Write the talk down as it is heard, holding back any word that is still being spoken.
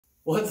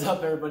What's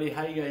up, everybody?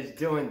 How you guys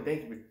doing?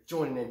 Thank you for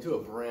joining into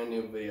a brand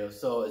new video.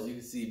 So as you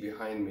can see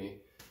behind me,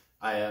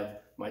 I have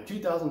my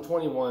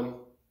 2021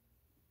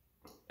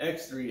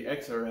 X3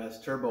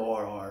 XRS Turbo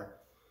RR,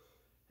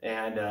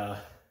 and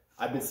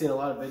I've been seeing a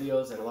lot of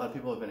videos and a lot of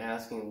people have been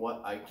asking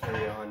what I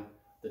carry on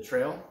the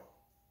trail.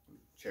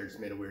 Chair just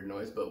made a weird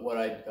noise, but what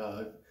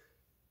I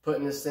put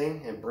in this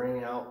thing and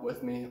bring out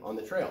with me on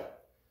the trail.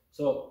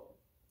 So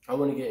I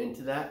want to get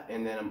into that,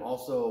 and then I'm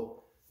also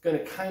going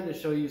to kind of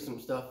show you some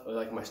stuff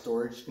like my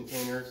storage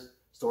containers,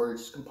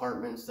 storage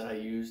compartments that I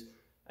use,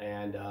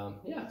 and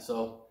yeah,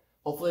 so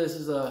hopefully this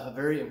is a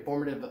very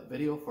informative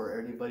video for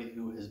anybody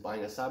who is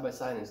buying a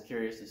side-by-side and is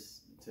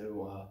curious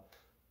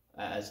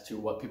as to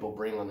what people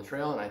bring on the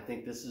trail. And I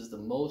think this is the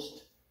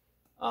most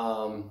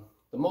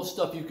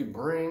stuff you could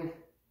bring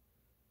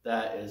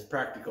that is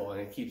practical, and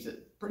it keeps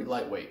it pretty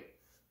lightweight.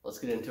 Let's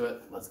get into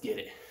it. Let's get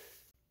it.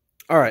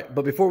 All right,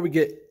 but before we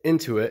get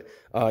into it,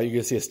 you're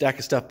gonna see a stack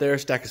of stuff there,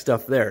 stack of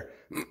stuff there.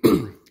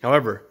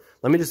 However,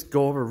 let me just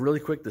go over really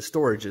quick the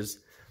storage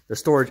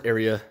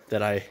area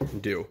that I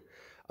do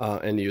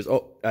and use.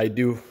 Oh, I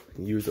do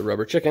use the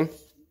rubber chicken.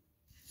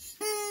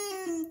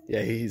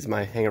 Yeah, he's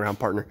my hang around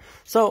partner.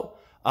 So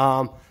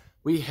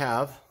we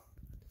have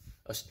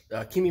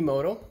a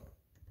Kimimoto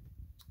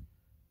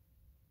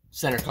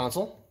center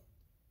console,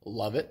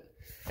 love it,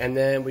 and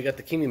then we got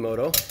the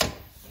Kimimoto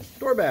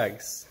door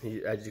bags.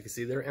 As you can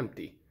see, they're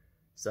empty.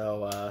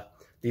 So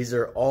this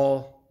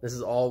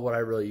is all what I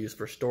really use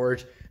for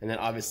storage. And then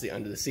obviously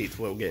under the seats,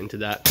 we'll get into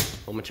that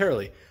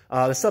momentarily.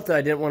 The stuff that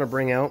I didn't want to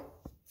bring out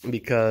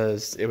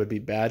because it would be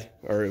bad,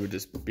 or it would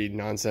just be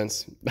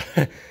nonsense,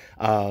 that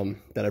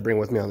I bring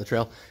with me on the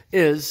trail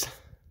is,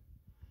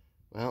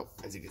 well,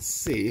 as you can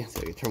see,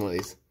 so I can turn one of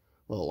these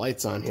little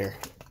lights on here.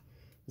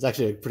 It's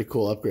actually a pretty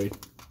cool upgrade.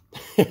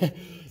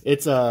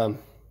 It's the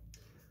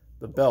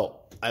belt.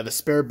 I have a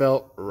spare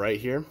belt right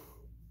here,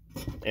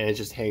 and it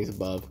just hangs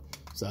above.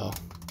 So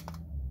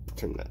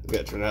we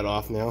gotta turn that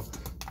off now.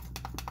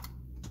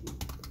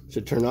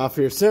 Should turn off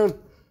here soon.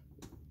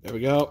 There we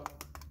go.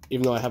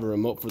 Even though I have a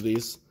remote for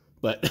these,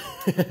 but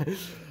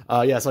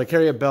yeah. So I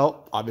carry a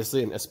belt,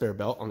 obviously, and a spare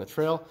belt on the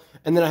trail,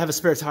 and then I have a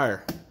spare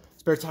tire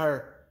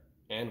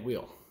and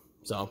wheel.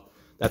 So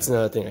that's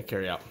another thing I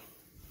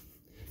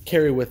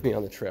carry with me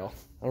on the trail.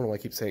 I don't know why I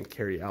keep saying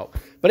carry out,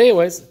 but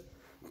anyways,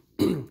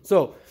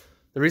 so.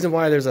 The reason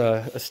why there's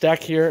a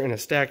stack here and a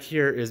stack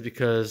here is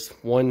because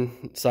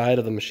one side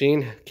of the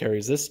machine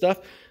carries this stuff,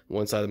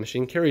 one side of the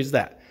machine carries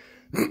that.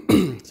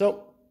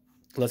 So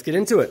let's get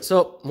into it.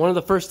 So one of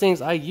the first things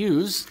I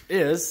use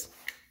is,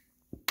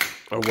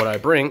 or what I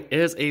bring,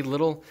 is a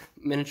little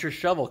miniature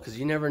shovel, because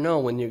you never know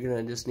when you're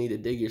going to just need to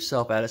dig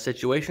yourself out of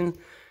situation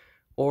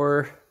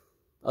or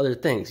other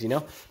things, you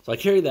know? So I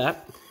carry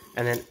that,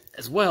 and then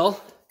as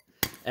well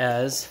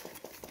as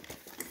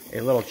a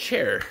little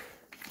chair.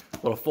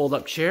 Little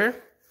fold-up chair.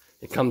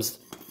 It comes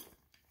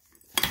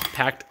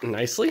packed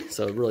nicely,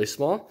 so really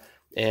small,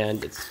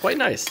 and it's quite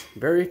nice,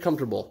 very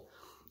comfortable.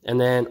 And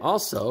then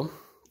also,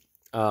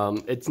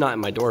 it's not in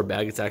my door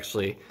bag, it's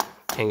actually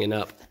hanging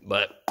up,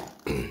 but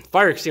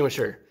fire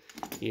extinguisher.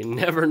 You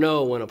never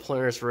know when a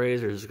Polaris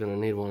Razor is going to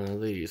need one of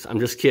these. I'm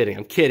just kidding,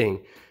 I'm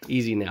kidding.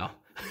 Easy now.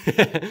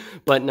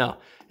 But no,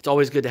 it's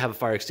always good to have a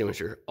fire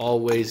extinguisher,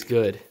 always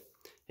good.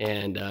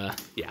 And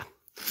yeah,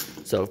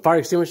 so fire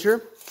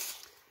extinguisher.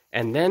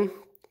 And then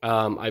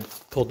I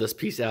pulled this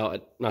piece out.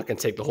 I'm not going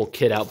to take the whole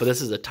kit out, but this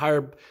is a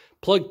tire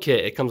plug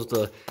kit. It comes with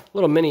a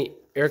little mini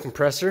air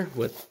compressor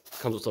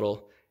comes with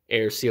little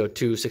air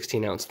CO2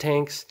 16-ounce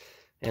tanks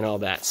and all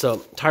that. So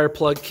tire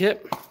plug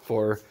kit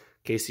for in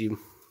case you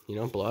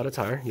blow out a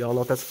tire. You all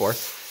know what that's for.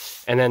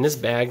 And then this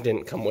bag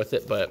didn't come with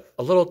it, but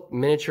a little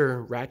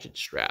miniature ratchet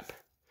strap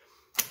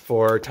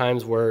for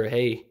times where,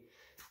 hey,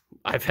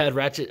 I've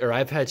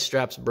had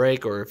straps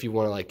break, or if you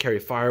want to like carry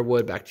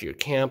firewood back to your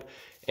camp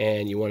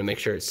and you want to make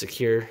sure it's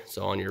secure,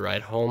 so on your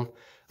ride home,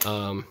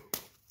 a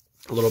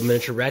little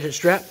miniature ratchet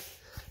strap.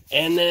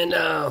 And then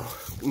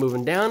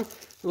moving down,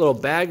 a little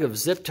bag of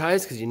zip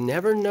ties, because you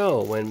never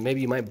know when maybe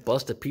you might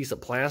bust a piece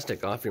of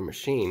plastic off your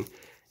machine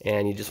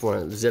and you just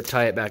want to zip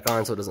tie it back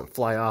on so it doesn't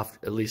fly off,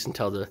 at least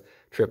until the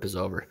trip is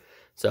over.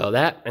 So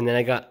that, and then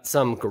I got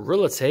some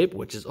Gorilla Tape,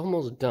 which is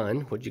almost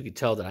done, which you can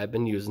tell that I've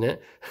been using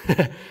it.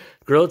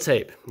 Gorilla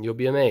Tape, you'll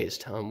be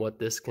amazed on what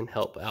this can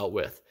help out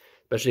with.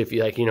 Especially if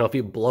you if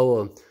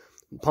you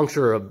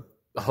puncture a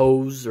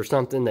hose or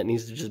something that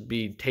needs to just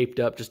be taped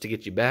up just to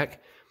get you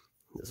back,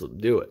 this will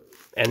do it.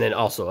 And then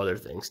also other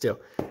things too.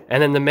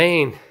 And then the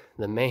main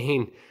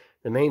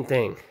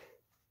thing,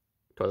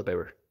 toilet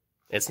paper.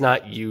 It's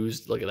not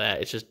used, look at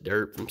that, it's just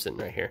dirt from sitting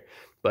right here.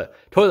 But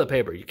toilet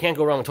paper, you can't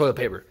go wrong with toilet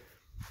paper.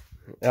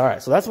 All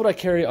right, so that's what I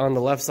carry on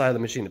the left side of the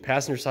machine, the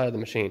passenger side of the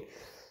machine.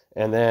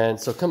 And then,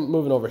 so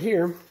moving over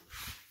here,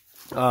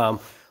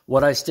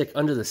 what I stick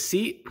under the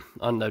seat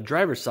on the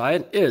driver's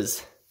side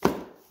is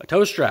a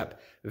tow strap.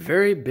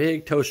 Very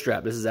big tow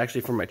strap. This is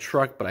actually for my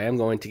truck, but I am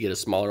going to get a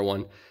smaller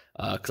one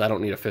because I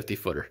don't need a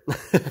 50-footer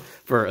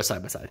for a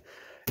side-by-side.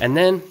 And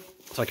then,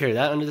 so I carry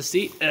that under the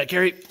seat, and I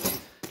carry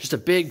just a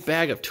big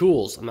bag of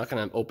tools. I'm not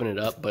going to open it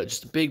up, but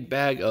just a big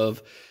bag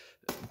of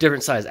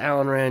different size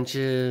Allen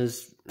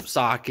wrenches,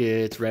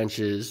 sockets,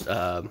 wrenches,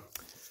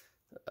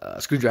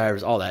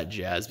 screwdrivers, all that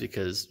jazz,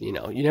 because, you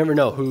know, you never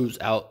know who's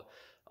out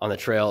on the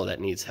trail that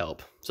needs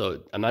help.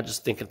 So I'm not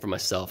just thinking for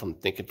myself, I'm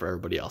thinking for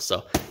everybody else.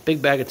 So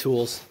big bag of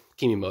tools,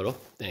 Kimimoto,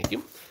 thank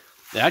you.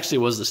 It actually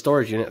was the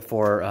storage unit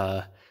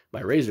for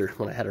my razor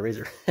when I had a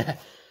razor.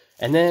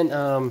 And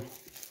then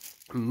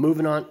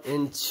moving on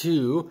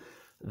into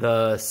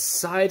the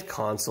side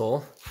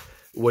console,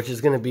 which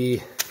is going to be,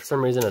 for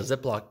some reason, a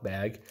Ziploc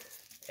bag.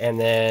 And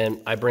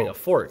then I bring a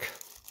fork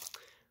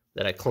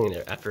that I clean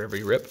it after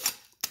every rip.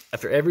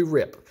 After every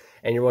rip.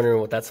 And you're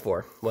wondering what that's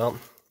for. Well,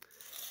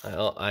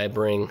 I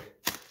bring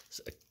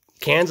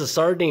cans of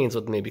sardines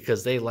with me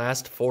because they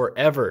last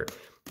forever.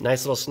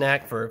 Nice little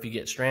snack for if you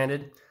get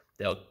stranded.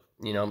 They'll,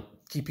 you know,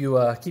 keep you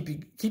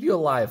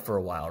alive for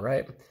a while,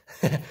 right?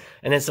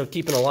 And then so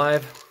keeping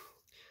alive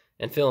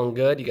and feeling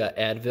good, you got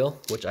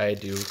Advil, which I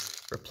do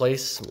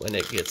replace when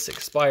it gets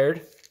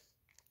expired.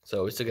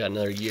 So we still got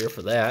another year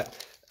for that.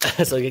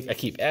 So I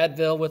keep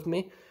Advil with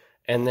me.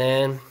 And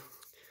then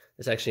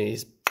this actually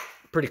is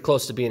pretty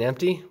close to being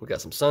empty. We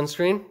got some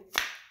sunscreen.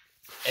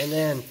 And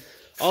then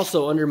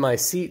also under my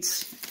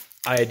seats,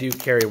 I do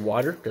carry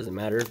water. Doesn't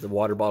matter if the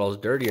water bottle is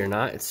dirty or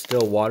not. It's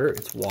still water.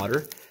 It's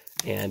water.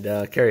 And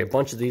carry a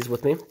bunch of these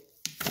with me.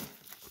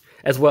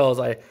 As well as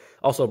I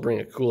also bring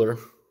a cooler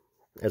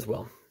as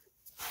well.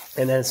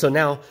 And then so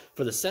now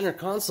for the center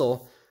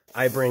console,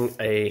 I bring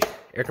a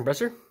air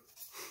compressor.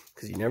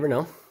 Because you never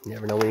know. You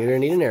never know when you're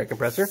going to need an air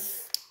compressor.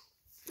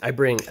 I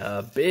bring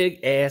a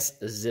big ass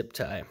zip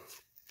tie.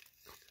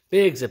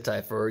 Big zip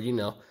tie for, you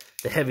know,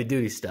 the heavy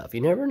duty stuff.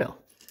 You never know.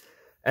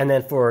 And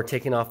then for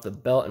taking off the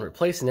belt and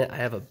replacing it, I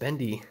have a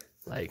bendy,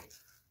 like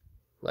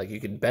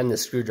you could bend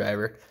this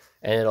screwdriver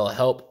and it'll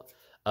help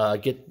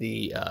get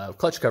the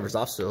clutch covers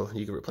off, so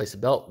you can replace the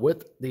belt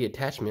with the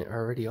attachment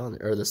already on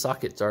there, or the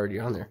socket's already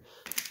on there.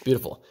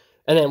 Beautiful.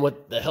 And then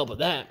with the help of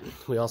that,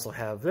 we also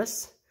have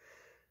this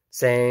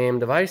same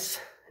device,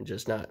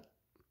 just not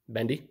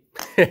bendy.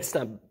 It's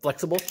not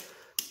flexible.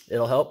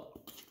 It'll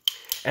help.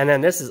 And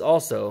then this is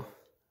also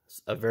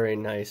a very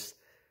nice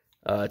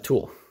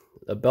tool.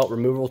 A belt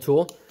removal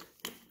tool.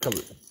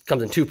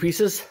 Comes in 2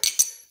 pieces.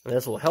 And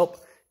this will help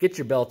get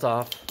your belt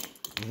off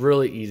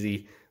really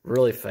easy,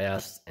 really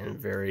fast, and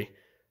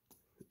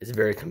it's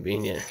very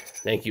convenient.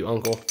 Thank you,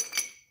 Uncle,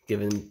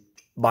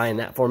 buying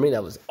that for me.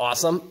 That was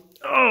awesome.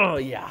 Oh,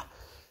 yeah.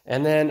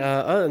 And then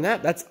other than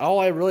that, that's all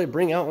I really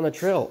bring out on the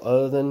trail.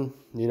 Other than,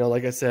 you know,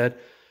 like I said,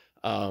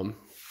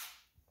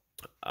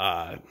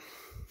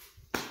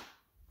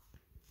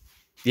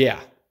 yeah.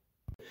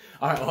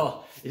 All right,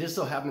 well, it just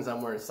so happens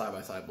I'm wearing a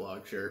side-by-side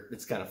blog shirt.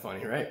 It's kind of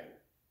funny, right?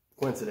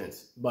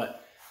 Coincidence.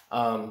 But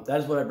that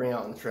is what I bring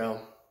out on the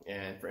trail.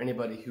 And for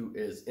anybody who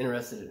is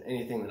interested in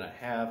anything that I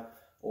have,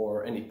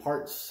 or any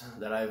parts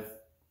that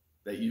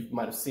you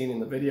might have seen in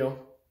the video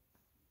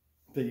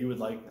that you would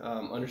like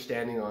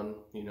understanding on,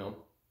 you know,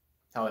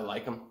 how I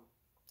like them,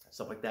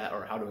 stuff like that,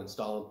 or how to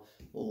install them,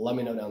 let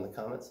me know down in the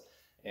comments.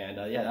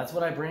 And yeah, that's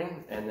what I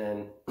bring. And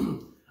then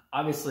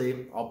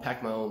obviously I'll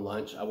pack my own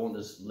lunch. I won't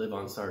just live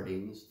on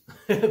sardines,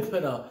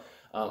 but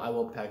I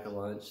will pack a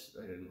lunch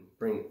and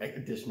bring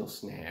additional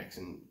snacks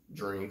and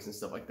drinks and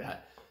stuff like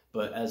that.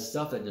 But as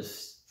stuff that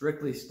just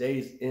strictly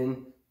stays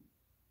in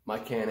my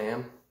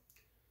Canam,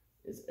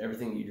 is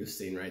everything you just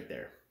seen right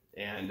there.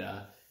 And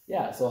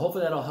yeah, so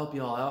hopefully that'll help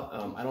you all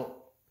out.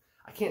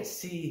 I can't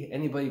see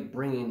anybody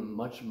bringing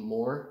much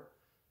more.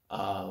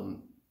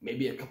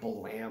 Maybe a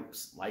couple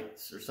lamps,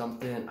 lights or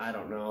something, I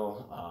don't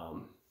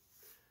know.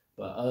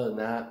 But other than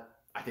that,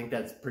 I think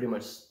that's pretty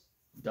much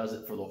does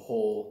it for the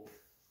whole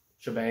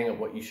shebang of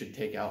what you should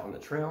take out on the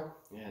trail.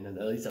 And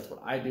at least that's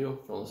what I do.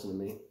 Don't listen to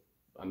me.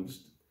 I'm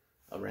just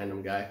a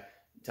random guy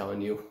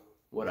telling you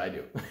what I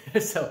do.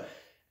 So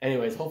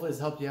anyways, hopefully this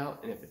helped you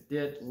out. And if it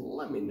did,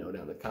 let me know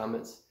down in the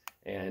comments.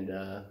 And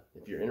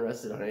if you're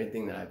interested on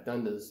anything that I've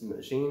done to this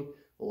machine,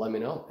 let me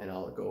know. And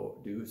I'll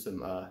go do some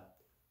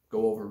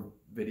go over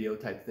video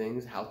type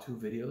things, how-to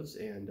videos,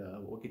 and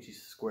we'll get you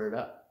squared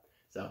up.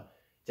 So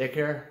take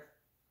care,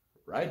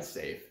 ride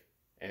safe.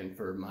 And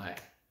for my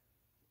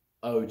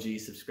OG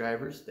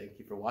subscribers, thank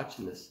you for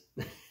watching this.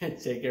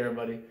 Take care,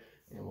 everybody,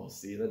 and we'll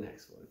see you in the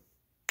next one.